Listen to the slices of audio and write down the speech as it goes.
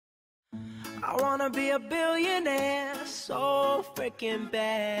I wanna be a billionaire, so freaking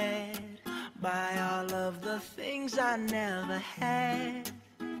bad. Buy all of the things I never had.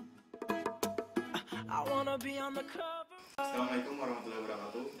 I wanna be on the cover. Assalamualaikum warahmatullahi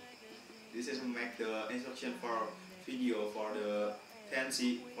wabarakatuh. This is make the instruction for video for the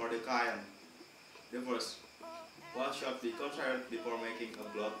tensi for the client. The first, what should be considered before making a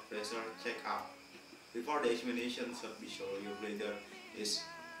blood pressure checkup? Before the examination should be sure your bladder is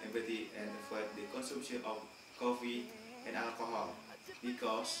empty and avoid the consumption of coffee and alcohol,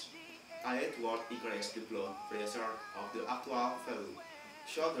 because diet will increase the blood pressure of the actual value.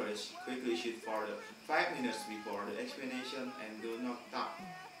 Short rest, quickly shoot for the 5 minutes before the examination and do not stop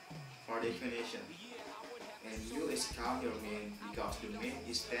for the examination. And you count your mean because the mean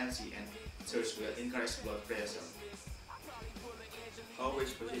is tensi and search will increase blood pressure.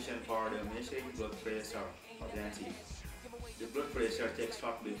 Always position for the measuring blood pressure or tensi. The blood pressure check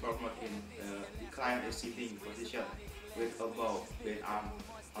should be performed in the client is sitting position with a both bent arm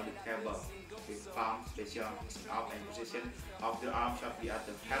on the table, with palm facing up and position of the arm should be at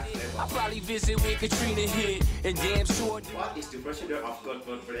the head level. I probably visit with Katrina hit and damn sure. What is the procedure of good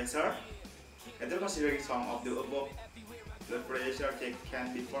blood pressure? After considering some of the above, blood pressure check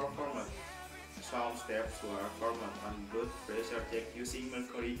can be performed. Some steps were performed on blood pressure check using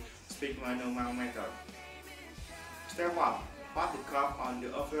mercury sphygmomanometer. Step 1. Put the cuff on the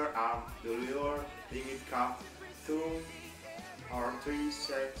upper arm, the lower limit cuff 2 or 3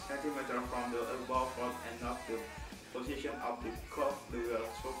 cm from the elbow front and not the position of the cuff. The will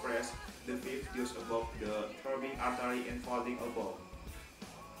suppress the fifth just above the throbbing artery and folding elbow.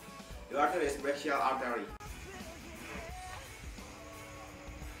 The artery is brachial artery.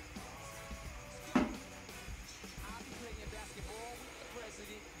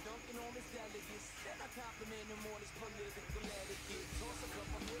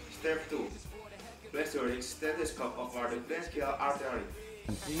 Step 2. Place your stethoscope over the brachial artery.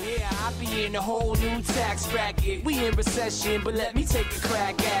 Yeah, I be in a whole new tax bracket. We in recession, but let me take a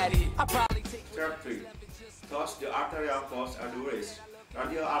crack at it. I probably take. Step 3. Touch the arterial post arteries,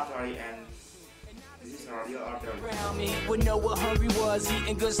 radial artery and this is radial artery. Around me would know what hungry was,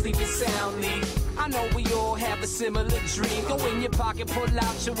 eating good, sleeping soundly. I know we all have a similar dream. Go in your pocket, pull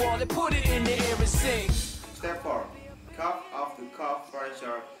out your wallet, put it in the air and sing. Step 4. Cuff of the cuff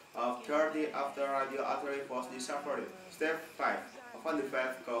pressure of 30 after radial artery was discovered. Step 5. Open the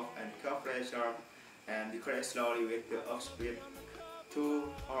valve cuff and cuff pressure and decrease slowly with the up speed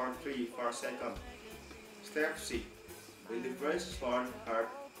 2 or 3 per second. Step 6. With the first one heart,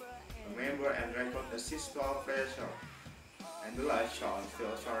 remember and record the systolic pressure, and the last shot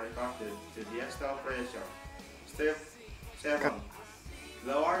still record the diastolic pressure. Step 7.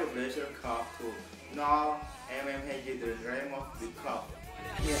 Lower the pressure cuff to 0 mmHg to remove the cuff.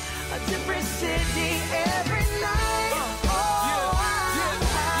 A different city every night.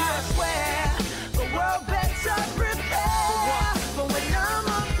 I swear the world better prepare for when I'm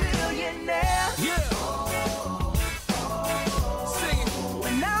a billionaire. Sing it.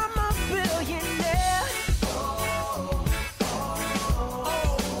 When I'm a billionaire.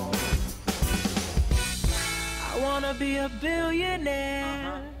 I wanna be a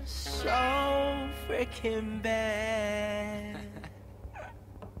billionaire so freaking bad.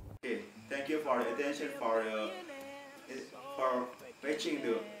 Okay, thank you for the attention for watching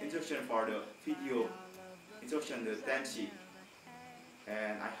the instruction for the video instruction the tensi,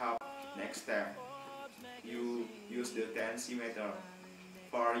 and I hope next time you use the tensimeter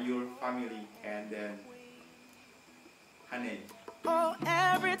for your family and then honey. Oh,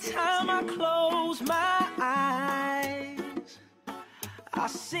 every time I close my eyes, I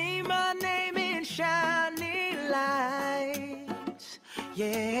see my name in shining lights.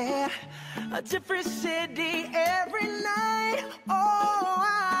 Yeah, a different city every night. Oh,